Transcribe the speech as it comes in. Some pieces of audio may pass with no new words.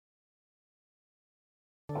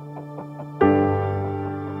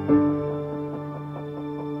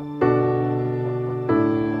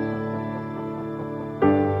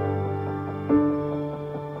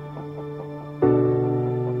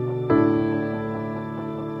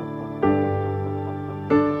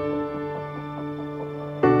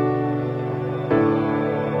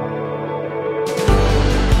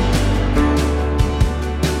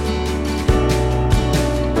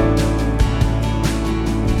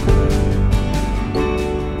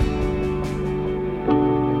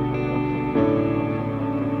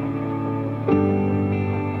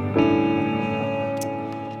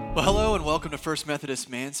Welcome to First Methodist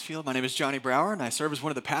Mansfield. My name is Johnny Brower, and I serve as one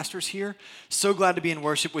of the pastors here. So glad to be in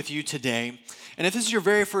worship with you today. And if this is your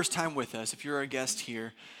very first time with us, if you're a guest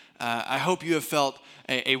here, I hope you have felt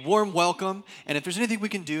a warm welcome. And if there's anything we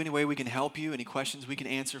can do, any way we can help you, any questions we can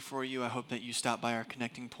answer for you, I hope that you stop by our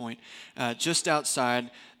connecting point just outside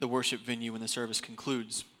the worship venue when the service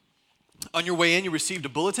concludes. On your way in, you received a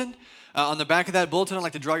bulletin. On the back of that bulletin, I'd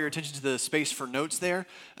like to draw your attention to the space for notes there,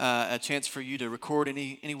 a chance for you to record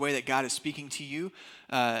any way that God is speaking to you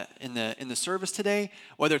in the service today,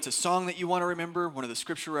 whether it's a song that you want to remember, one of the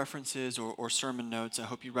scripture references, or sermon notes. I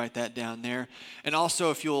hope you write that down there. And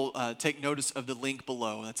also, if you'll take notice of the link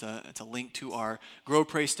below, it's a link to our Grow,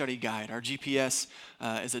 Pray, Study guide. Our GPS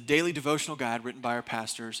is a daily devotional guide written by our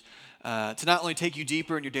pastors to not only take you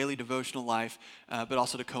deeper in your daily devotional life, but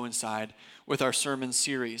also to coincide with our sermon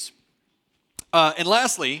series. And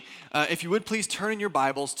lastly, if you would please turn in your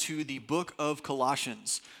Bibles to the book of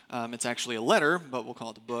Colossians. It's actually a letter, but we'll call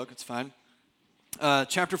it the book. It's fine.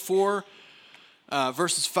 Chapter 4,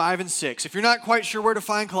 verses 5 and 6. If you're not quite sure where to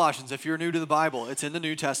find Colossians, if you're new to the Bible, it's in the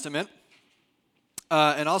New Testament.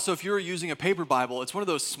 And also, if you're using a paper Bible, it's one of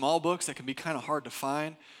those small books that can be kind of hard to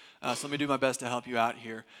find. So let me do my best to help you out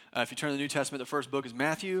here. If you turn to the New Testament, the first book is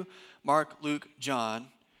Matthew, Mark, Luke, John,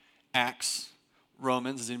 Acts,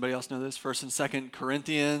 Romans. Does anybody else know this? 1st and 2nd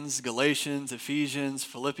Corinthians, Galatians, Ephesians,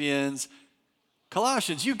 Philippians,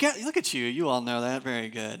 Colossians. Look at you. You all know that. Very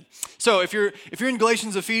good. So if you're in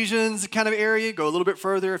Galatians, Ephesians kind of area, go a little bit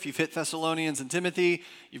further. If you've hit Thessalonians and Timothy,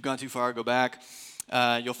 you've gone too far, go back.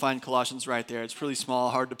 You'll find Colossians right there. It's really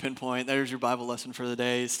small, hard to pinpoint. There's your Bible lesson for the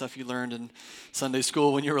day, stuff you learned in Sunday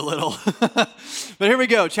school when you were little. But here we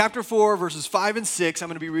go. Chapter 4, verses 5 and 6. I'm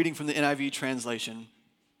going to be reading from the NIV translation.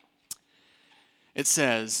 It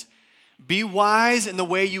says, "Be wise in the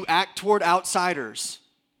way you act toward outsiders.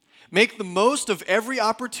 Make the most of every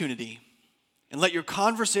opportunity, and let your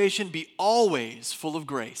conversation be always full of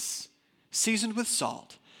grace, seasoned with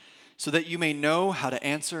salt, so that you may know how to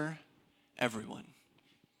answer everyone."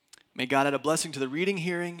 May God add a blessing to the reading,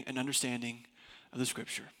 hearing, and understanding of the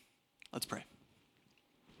Scripture. Let's pray.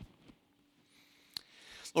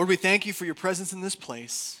 Lord, we thank you for your presence in this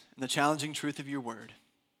place and the challenging truth of your word.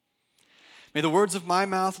 May the words of my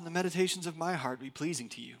mouth and the meditations of my heart be pleasing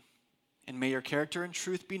to you, and may your character and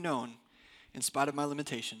truth be known in spite of my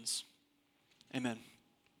limitations. Amen.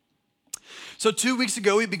 So 2 weeks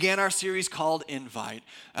ago, we began our series called Invite.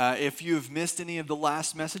 If you've missed any of the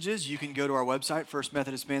last messages, you can go to our website,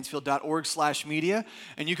 firstmethodistmansfield.org/media,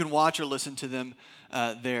 and you can watch or listen to them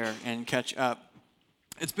there and catch up.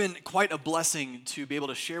 It's been quite a blessing to be able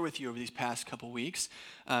to share with you over these past couple weeks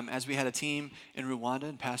as we had a team in Rwanda,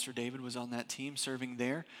 and Pastor David was on that team serving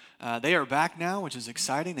there. They are back now, which is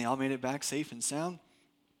exciting. They all made it back safe and sound.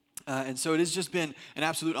 And so it has just been an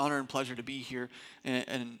absolute honor and pleasure to be here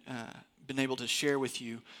and been able to share with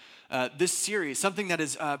you this series, something that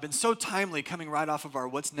has been so timely, coming right off of our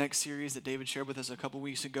What's Next series that David shared with us a couple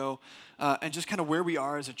weeks ago, and just kind of where we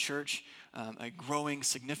are as a church, a growing,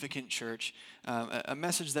 significant church, a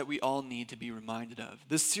message that we all need to be reminded of.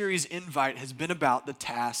 This series, Invite, has been about the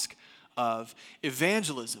task of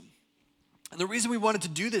evangelism. And the reason we wanted to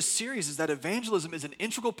do this series is that evangelism is an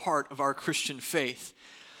integral part of our Christian faith.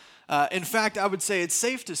 In fact, I would say it's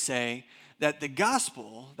safe to say that the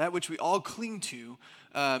gospel, that which we all cling to,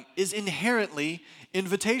 is inherently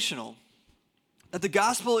invitational. That the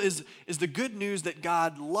gospel is the good news that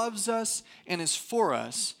God loves us and is for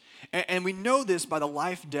us. And we know this by the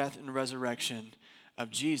life, death, and resurrection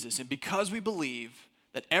of Jesus. And because we believe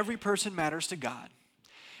that every person matters to God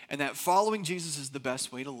and that following Jesus is the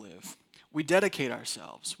best way to live, we dedicate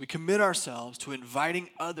ourselves, we commit ourselves to inviting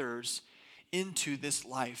others into this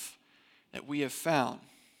life that we have found.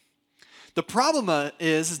 The problem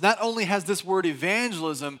is not only has this word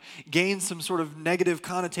evangelism gained some sort of negative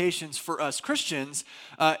connotations for us Christians,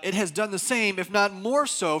 it has done the same, if not more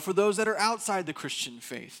so, for those that are outside the Christian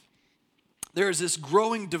faith. There is this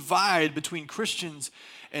growing divide between Christians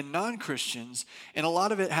and non-Christians, and a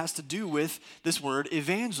lot of it has to do with this word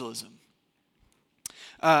evangelism.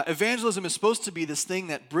 Evangelism is supposed to be this thing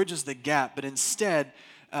that bridges the gap, but instead,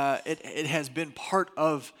 it has been part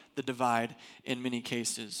of the divide in many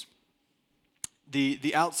cases.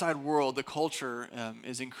 The outside world, the culture,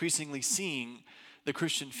 is increasingly seeing the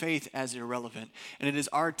Christian faith as irrelevant. And it is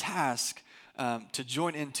our task to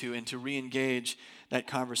join into and to re-engage that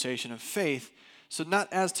conversation of faith, so not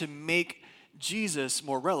as to make Jesus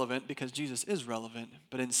more relevant, because Jesus is relevant,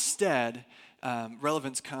 but instead,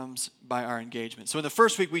 relevance comes by our engagement. So in the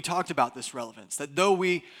first week, we talked about this relevance, that though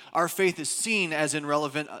our faith is seen as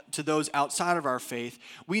irrelevant to those outside of our faith,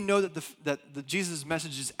 we know that Jesus'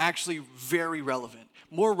 message is actually very relevant,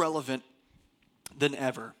 more relevant than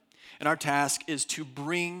ever. And our task is to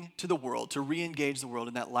bring to the world, to re-engage the world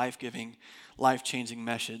in that life-giving, life-changing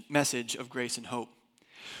message of grace and hope.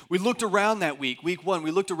 We looked around that week 1,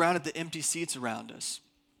 we looked around at the empty seats around us.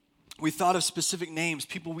 We thought of specific names,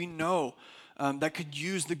 people we know that could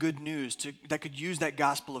use the good news, that could use that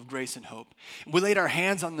gospel of grace and hope. We laid our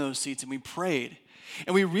hands on those seats and we prayed.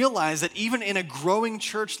 And we realized that even in a growing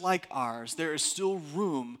church like ours, there is still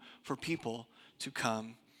room for people to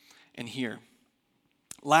come and hear.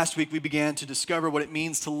 Last week, we began to discover what it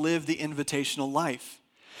means to live the invitational life.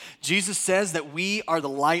 Jesus says that we are the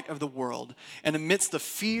light of the world. And amidst the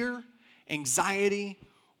fear, anxiety,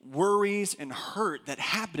 worries, and hurt that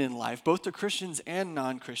happen in life, both to Christians and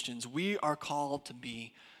non-Christians, we are called to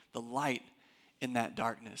be the light in that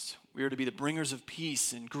darkness. We are to be the bringers of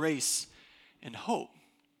peace and grace and hope.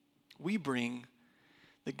 We bring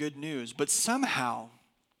the good news. But somehow,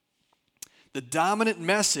 the dominant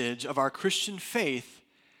message of our Christian faith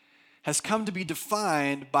has come to be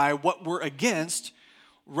defined by what we're against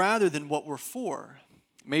rather than what we're for.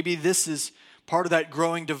 Maybe this is part of that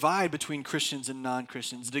growing divide between Christians and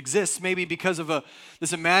non-Christians. It exists maybe because of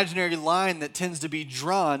this imaginary line that tends to be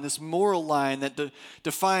drawn, this moral line that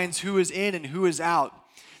defines who is in and who is out,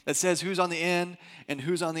 that says who's on the in and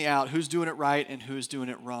who's on the out, who's doing it right and who's doing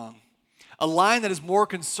it wrong. A line that is more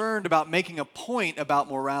concerned about making a point about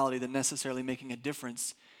morality than necessarily making a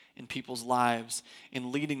difference in people's lives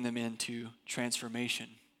and leading them into transformation.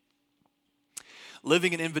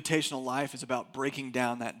 Living an invitational life is about breaking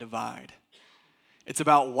down that divide. It's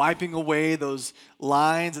about wiping away those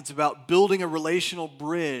lines. It's about building a relational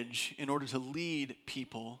bridge in order to lead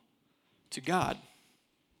people to God.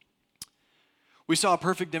 We saw a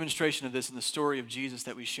perfect demonstration of this in the story of Jesus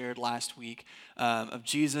that we shared last week, of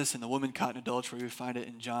Jesus and the woman caught in adultery. We find it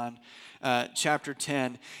in John chapter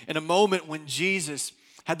 10. In a moment when Jesus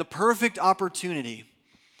had the perfect opportunity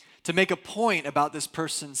to make a point about this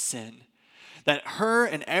person's sin, that her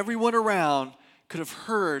and everyone around could have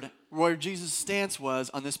heard where Jesus' stance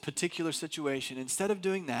was on this particular situation. Instead of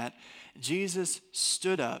doing that, Jesus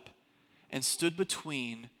stood up and stood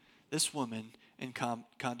between this woman and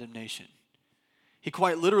condemnation. He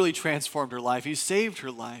quite literally transformed her life. He saved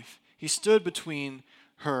her life. He stood between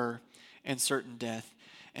her and certain death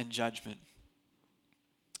and judgment.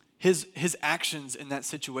 His actions in that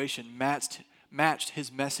situation matched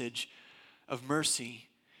his message of mercy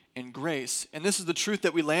and grace. And this is the truth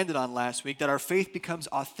that we landed on last week, that our faith becomes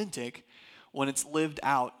authentic when it's lived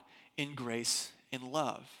out in grace and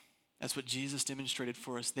love. That's what Jesus demonstrated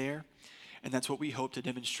for us there, and that's what we hope to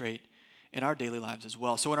demonstrate in our daily lives as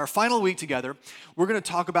well. So in our final week together, we're going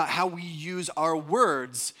to talk about how we use our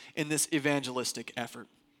words in this evangelistic effort.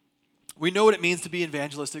 We know what it means to be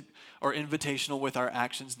evangelistic or invitational with our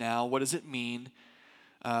actions now. What does it mean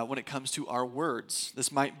when it comes to our words?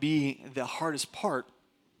 This might be the hardest part.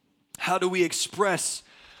 How do we express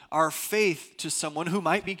our faith to someone who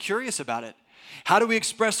might be curious about it? How do we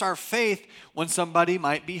express our faith when somebody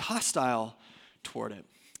might be hostile toward it?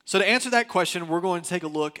 So to answer that question, we're going to take a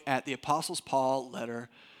look at the Apostle Paul's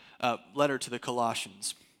letter to the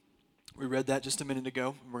Colossians. We read that just a minute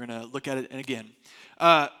ago. We're going to look at it again.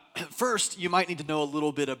 First, you might need to know a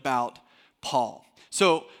little bit about Paul.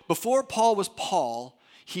 So before Paul was Paul,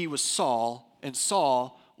 he was Saul, and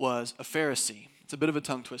Saul was a Pharisee. It's a bit of a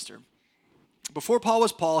tongue twister. Before Paul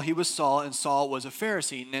was Paul, he was Saul, and Saul was a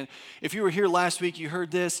Pharisee. And if you were here last week, you heard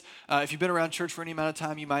this. If you've been around church for any amount of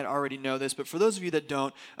time, you might already know this. But for those of you that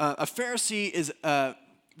don't, a Pharisee is,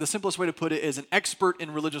 the simplest way to put it, is an expert in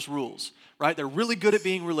religious rules, right? They're really good at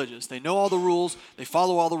being religious. They know all the rules. They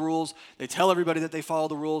follow all the rules. They tell everybody that they follow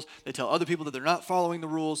the rules. They tell other people that they're not following the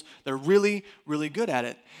rules. They're really, really good at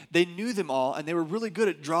it. They knew them all, and they were really good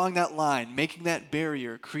at drawing that line, making that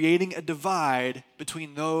barrier, creating a divide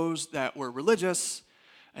between those that were religious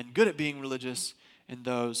and good at being religious and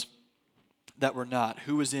those that were not,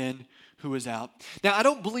 who was in, who was out. Now, I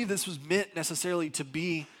don't believe this was meant necessarily to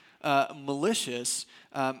be malicious.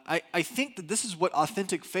 I think that this is what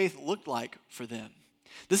authentic faith looked like for them.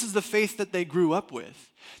 This is the faith that they grew up with.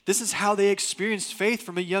 This is how they experienced faith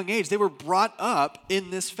from a young age. They were brought up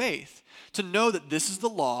in this faith to know that this is the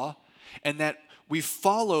law and that we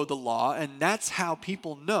follow the law, and that's how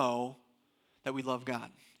people know that we love God.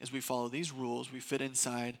 As we follow these rules, we fit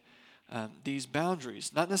inside these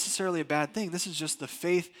boundaries. Not necessarily a bad thing. This is just the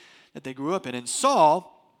faith that they grew up in. And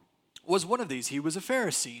Saul was one of these. He was a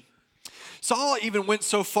Pharisee. Saul even went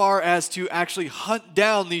so far as to actually hunt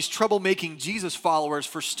down these troublemaking Jesus followers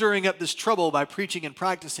for stirring up this trouble by preaching and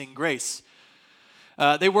practicing grace.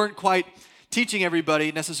 They weren't quite teaching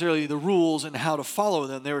everybody necessarily the rules and how to follow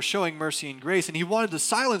them. They were showing mercy and grace, and he wanted to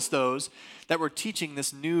silence those that were teaching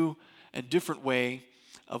this new and different way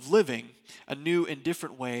of living, a new and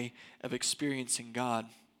different way of experiencing God,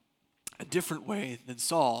 a different way than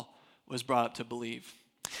Saul was brought up to believe.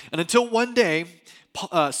 And until one day,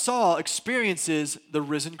 Saul experiences the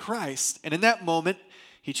risen Christ. And in that moment,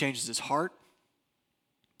 he changes his heart,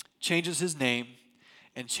 changes his name,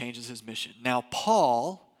 and changes his mission. Now,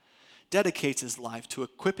 Paul dedicates his life to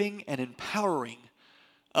equipping and empowering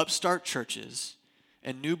upstart churches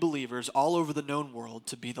and new believers all over the known world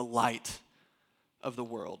to be the light of the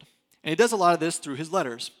world. And he does a lot of this through his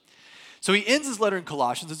letters. So he ends his letter in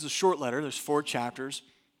Colossians. It's a short letter. There's 4 chapters.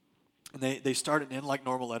 And they start and end like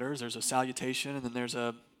normal letters. There's a salutation, and then there's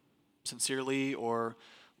a sincerely or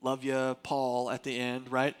love ya, Paul at the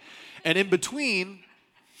end, right? And in between,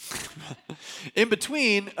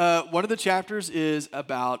 one of the chapters is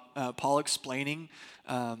about Paul explaining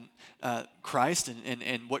Christ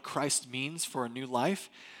and what Christ means for a new life.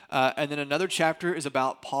 And then another chapter is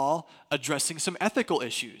about Paul addressing some ethical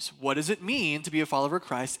issues. What does it mean to be a follower of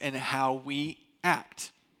Christ and how we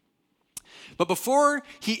act? But before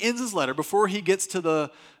he ends his letter, before he gets to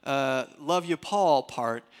the love you, Paul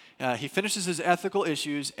part, he finishes his ethical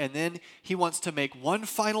issues, and then he wants to make one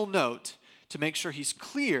final note to make sure he's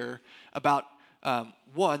clear about,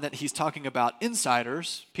 one, that he's talking about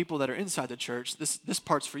insiders, people that are inside the church. This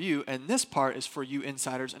part's for you, and this part is for you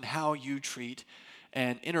insiders and how you treat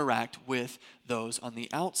and interact with those on the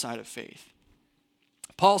outside of faith.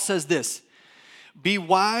 Paul says this: be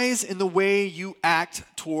wise in the way you act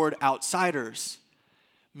toward outsiders.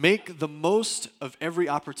 Make the most of every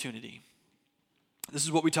opportunity. This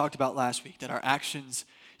is what we talked about last week, that our actions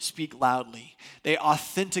speak loudly. They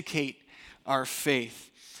authenticate our faith.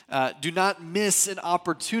 Do not miss an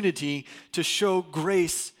opportunity to show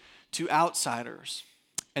grace to outsiders.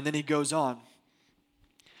 And then he goes on.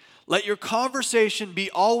 Let your conversation be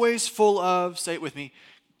always full of, say it with me,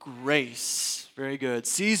 grace. Very good.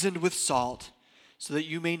 Seasoned with salt, so that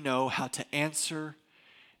you may know how to answer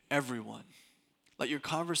everyone. Let your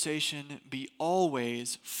conversation be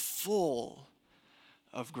always full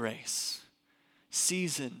of grace,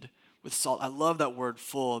 seasoned with salt. I love that word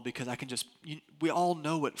full because we all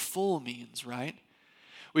know what full means, right?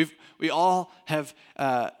 We all have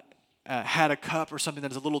had a cup or something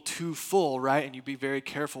that is a little too full, right? And you be very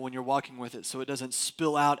careful when you're walking with it so it doesn't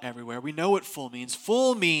spill out everywhere. We know what full means.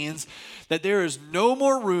 Full means that there is no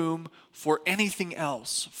more room for anything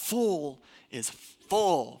else. Full is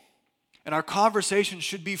full. And our conversation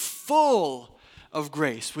should be full of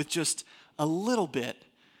grace with just a little bit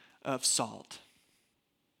of salt.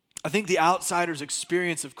 I think the outsider's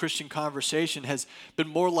experience of Christian conversation has been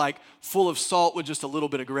more like full of salt with just a little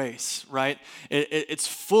bit of grace, right? It's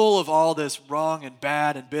full of all this wrong and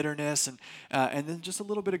bad and bitterness and then just a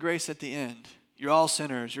little bit of grace at the end. You're all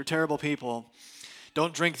sinners. You're terrible people.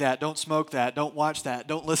 Don't drink that. Don't smoke that. Don't watch that.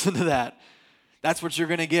 Don't listen to that. That's what you're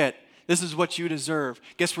going to get. This is what you deserve.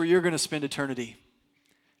 Guess where you're going to spend eternity?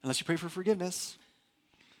 Unless you pray for forgiveness.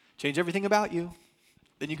 Change everything about you.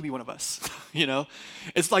 Then you can be one of us, you know?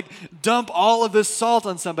 It's like dump all of this salt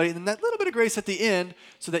on somebody and then that little bit of grace at the end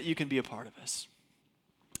so that you can be a part of us.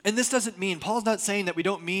 And this doesn't mean, Paul's not saying that we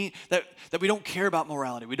don't mean that we don't care about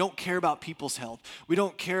morality. We don't care about people's health. We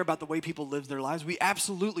don't care about the way people live their lives. We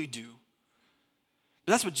absolutely do.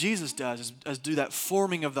 But that's what Jesus does, is do that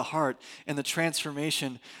forming of the heart and the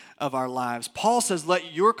transformation of our lives. Paul says,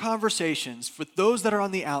 let your conversations with those that are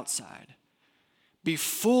on the outside be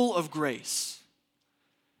full of grace.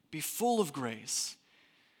 Be full of grace.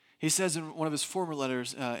 He says in one of his former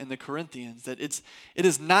letters in the Corinthians that it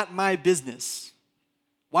is not my business.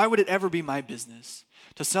 Why would it ever be my business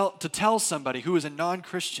to tell somebody who is a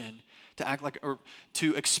non-Christian to act like, or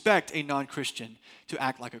to expect a non-Christian to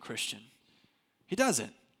act like a Christian? He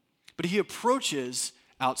doesn't. But he approaches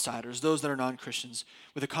outsiders, those that are non-Christians,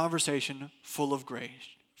 with a conversation full of grace,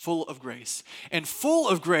 Full of grace. And full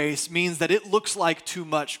of grace means that it looks like too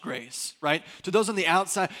much grace, right? To those on the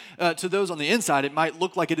outside, to those on the inside, it might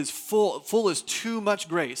look like it is full is too much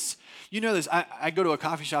grace. You know this, I go to a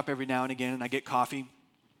coffee shop every now and again and I get coffee.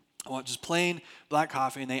 I want just plain black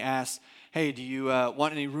coffee, and they ask, hey, do you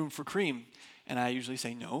want any room for cream? And I usually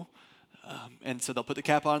say no. And so they'll put the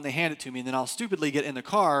cap on and they hand it to me, and then I'll stupidly get in the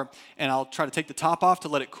car and I'll try to take the top off to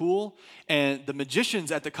let it cool, and the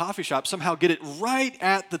magicians at the coffee shop somehow get it right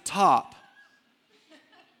at the top.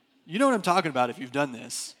 You know what I'm talking about if you've done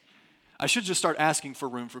this. I should just start asking for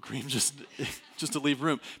room for cream just to leave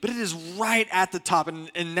room. But it is right at the top,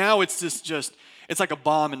 and now it's just it's like a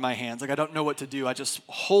bomb in my hands. Like I don't know what to do. I just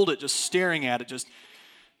hold it, just staring at it, just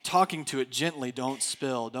talking to it gently, don't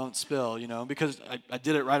spill, because I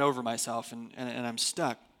did it right over myself and I'm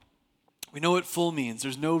stuck. We know what full means.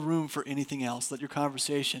 There's no room for anything else. Let your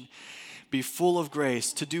conversation be full of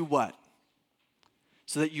grace to do what?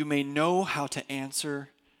 So that you may know how to answer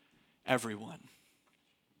everyone.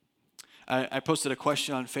 I posted a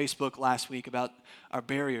question on Facebook last week about our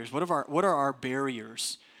barriers. What are our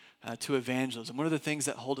barriers to evangelism? What are the things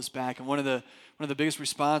that hold us back? And one of the biggest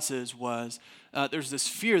responses was there's this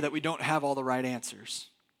fear that we don't have all the right answers.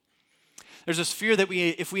 There's this fear that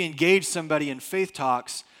if we engage somebody in faith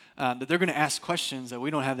talks, that they're going to ask questions that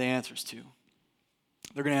we don't have the answers to.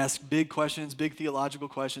 They're going to ask big questions, big theological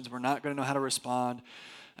questions. We're not going to know how to respond,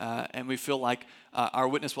 and we feel like our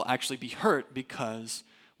witness will actually be hurt because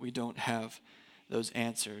we don't have those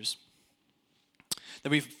answers. That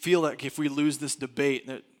we feel like if we lose this debate,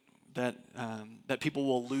 that people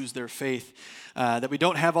will lose their faith, that we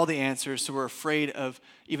don't have all the answers, so we're afraid of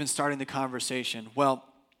even starting the conversation. Well,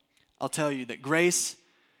 I'll tell you that grace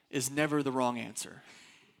is never the wrong answer.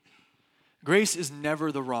 Grace is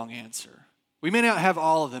never the wrong answer. We may not have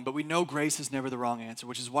all of them, but we know grace is never the wrong answer,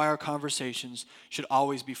 which is why our conversations should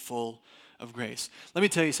always be full of grace. Let me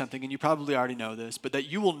tell you something, and you probably already know this, but that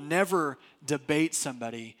you will never debate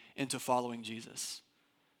somebody into following Jesus.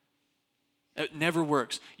 It never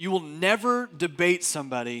works. You will never debate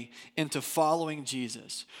somebody into following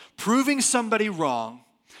Jesus. Proving somebody wrong,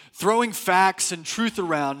 throwing facts and truth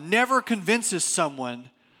around, never convinces someone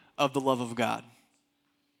of the love of God.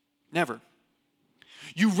 Never.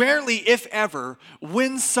 You rarely, if ever,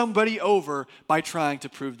 win somebody over by trying to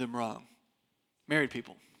prove them wrong. Married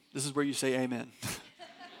people, this is where you say amen.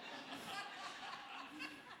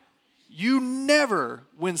 You never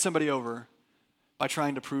win somebody over by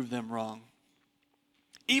trying to prove them wrong.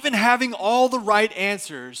 Even having all the right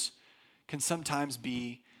answers can sometimes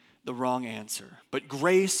be the wrong answer. But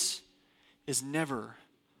grace is never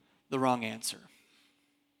the wrong answer.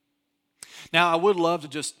 Now, I would love to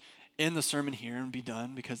just end the sermon here and be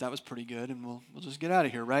done because that was pretty good, and we'll just get out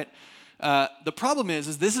of here, right? The problem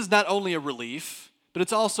is this is not only a relief, but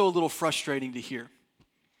it's also a little frustrating to hear.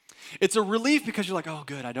 It's a relief because you're like, oh,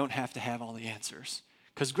 good, I don't have to have all the answers.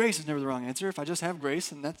 Because grace is never the wrong answer. If I just have grace,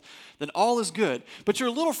 then all is good. But you're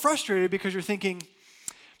a little frustrated because you're thinking,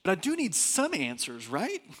 but I do need some answers,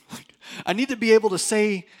 right? I need to be able to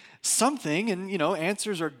say something, and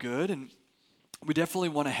answers are good, and we definitely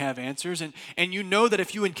want to have answers. And you know that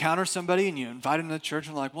if you encounter somebody and you invite them to the church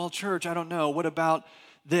and they're like, well, church, I don't know, what about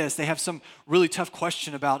this? They have some really tough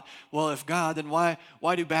question about, well, if God, then why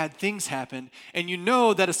do bad things happen? And you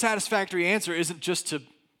know that a satisfactory answer isn't just to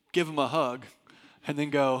give them a hug and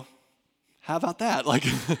then go, how about that? Like,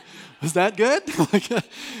 was that good?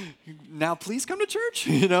 Now please come to church.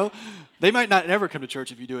 They might not ever come to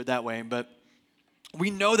church if you do it that way, but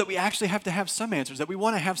we know that we actually have to have some answers, that we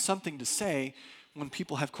want to have something to say when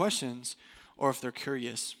people have questions or if they're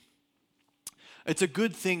curious. It's a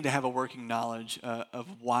good thing to have a working knowledge of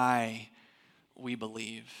why we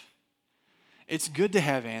believe. It's good to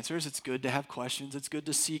have answers. It's good to have questions. It's good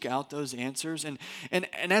to seek out those answers. And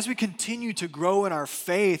as we continue to grow in our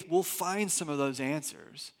faith, we'll find some of those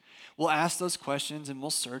answers. We'll ask those questions and we'll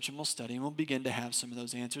search and we'll study and we'll begin to have some of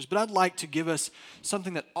those answers. But I'd like to give us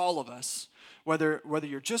something that all of us, whether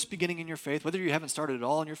you're just beginning in your faith, whether you haven't started at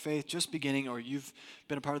all in your faith, just beginning, or you've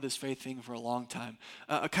been a part of this faith thing for a long time,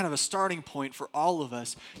 a kind of a starting point for all of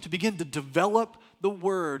us to begin to develop the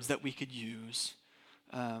words that we could use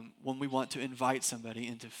when we want to invite somebody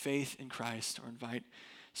into faith in Christ or invite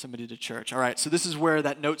somebody to church. All right, so this is where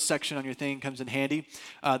that notes section on your thing comes in handy.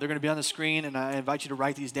 They're going to be on the screen, and I invite you to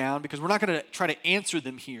write these down because we're not going to try to answer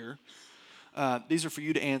them here. These are for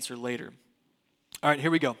you to answer later. All right,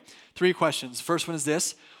 here we go. 3 questions. The first one is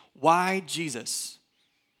this: why Jesus?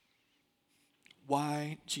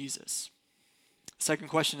 Why Jesus? The second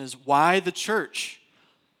question is, why the church?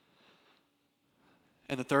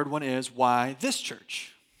 And the third one is, why this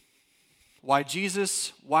church? Why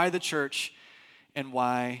Jesus? Why the church? And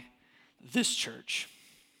why this church?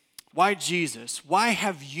 Why Jesus? Why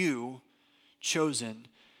have you chosen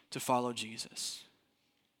to follow Jesus?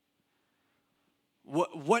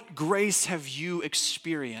 What grace have you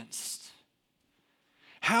experienced?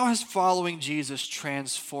 How has following Jesus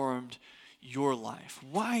transformed your life?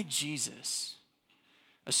 Why Jesus?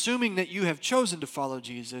 Assuming that you have chosen to follow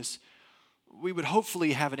Jesus, we would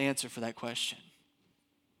hopefully have an answer for that question.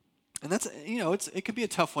 And that's, it could be a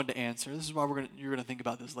tough one to answer. This is why you're gonna think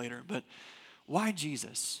about this later. But why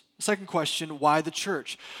Jesus? Second question, why the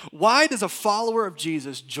church? Why does a follower of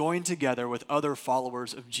Jesus join together with other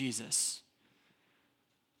followers of Jesus?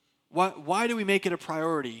 Why do we make it a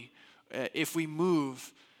priority if we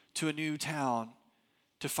move to a new town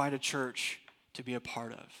to find a church to be a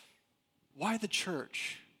part of? Why the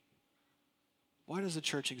church? Why does the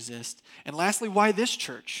church exist? And lastly, why this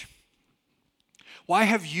church? Why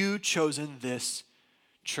have you chosen this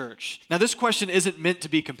church? Now, this question isn't meant to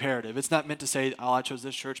be comparative. It's not meant to say, oh, I chose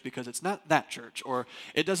this church because it's not that church, or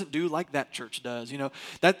it doesn't do like that church does.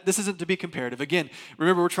 This isn't to be comparative. Again,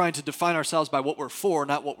 remember, we're trying to define ourselves by what we're for,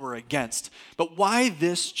 not what we're against. But why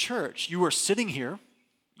this church? You are sitting here.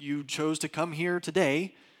 You chose to come here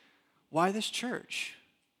today. Why this church?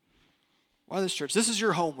 Why this church? This is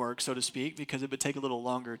your homework, so to speak, because it would take a little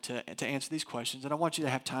longer to answer these questions. And I want you to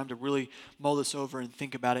have time to really mull this over and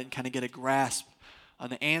think about it and kind of get a grasp on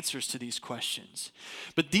the answers to these questions.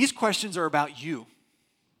 But these questions are about you.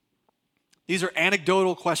 These are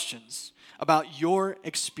anecdotal questions about your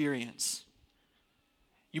experience.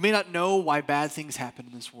 You may not know why bad things happen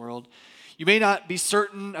in this world. You may not be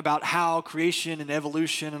certain about how creation and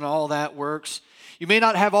evolution and all that works. You may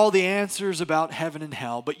not have all the answers about heaven and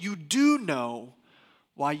hell, but you do know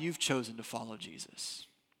why you've chosen to follow Jesus.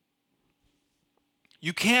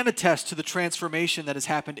 You can attest to the transformation that has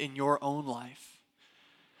happened in your own life.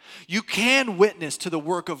 You can witness to the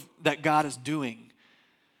work that God is doing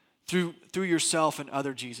through yourself and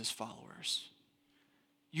other Jesus followers.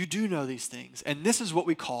 You do know these things, and this is what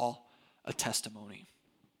we call a testimony.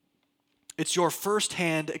 It's your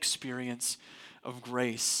firsthand experience of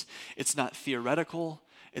grace. It's not theoretical.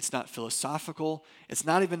 It's not philosophical. It's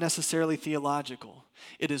not even necessarily theological.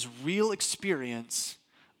 It is real experience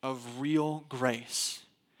of real grace.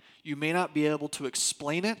 You may not be able to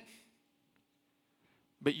explain it,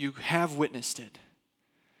 but you have witnessed it.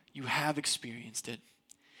 You have experienced it,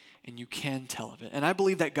 and you can tell of it. And I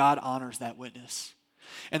believe that God honors that witness.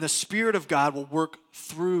 And the Spirit of God will work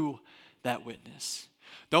through that witness.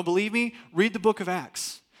 Don't believe me? Read the book of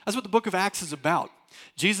Acts. That's what the book of Acts is about.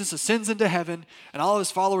 Jesus ascends into heaven, and all of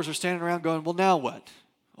his followers are standing around going, well, now what?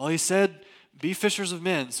 Well, he said, be fishers of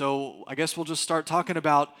men. So I guess we'll just start talking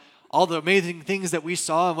about all the amazing things that we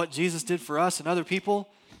saw and what Jesus did for us and other people,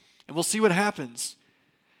 and we'll see what happens.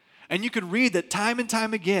 And you can read that time and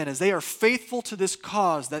time again, as they are faithful to this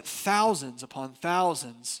cause, that thousands upon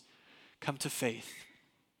thousands come to faith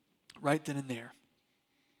right then and there.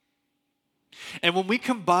 And when we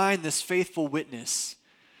combine this faithful witness,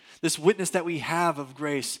 this witness that we have of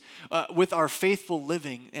grace, with our faithful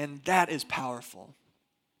living, and that is powerful.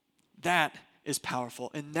 That is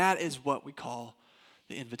powerful, and that is what we call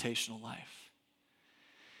the invitational life.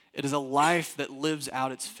 It is a life that lives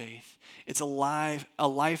out its faith. It's a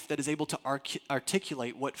life that is able to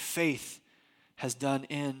articulate what faith has done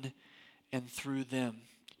in and through them.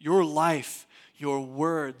 Your life, your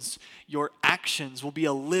words, your actions will be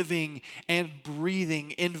a living and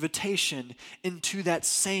breathing invitation into that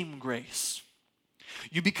same grace.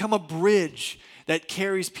 You become a bridge that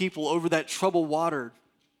carries people over that troubled water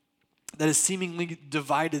that has seemingly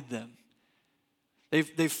divided them.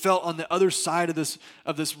 They've felt on the other side of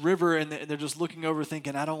this river, and they're just looking over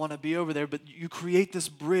thinking, I don't want to be over there. But you create this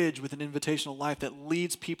bridge with an invitational life that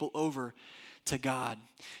leads people over to God.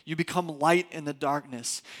 You become light in the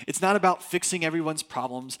darkness. It's not about fixing everyone's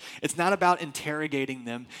problems. It's not about interrogating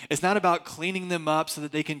them. It's not about cleaning them up so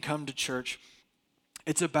that they can come to church.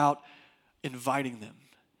 It's about inviting them,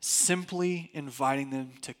 simply inviting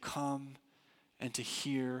them to come and to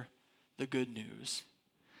hear the good news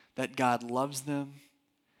that God loves them,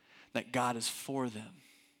 that God is for them,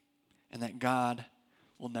 and that God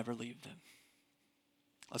will never leave them.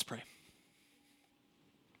 Let's pray.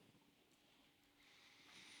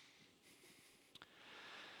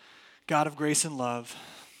 God of grace and love,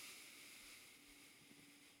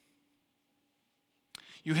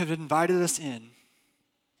 you have invited us in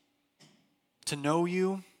to know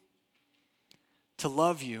you, to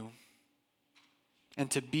love you,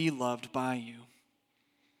 and to be loved by you.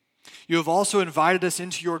 You have also invited us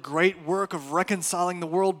into your great work of reconciling the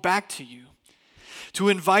world back to you. to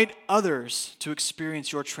invite others to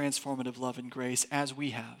experience your transformative love and grace as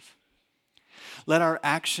we have. Let our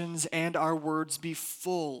actions and our words be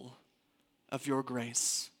full of your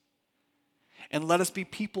grace. And let us be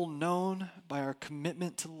people known by our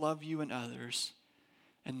commitment to love you and others,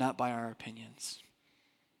 and not by our opinions.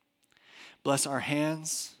 Bless our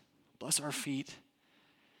hands, bless our feet,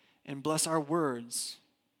 and bless our words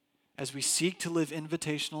as we seek to live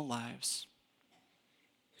invitational lives.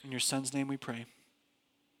 In your Son's name we pray.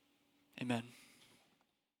 Amen.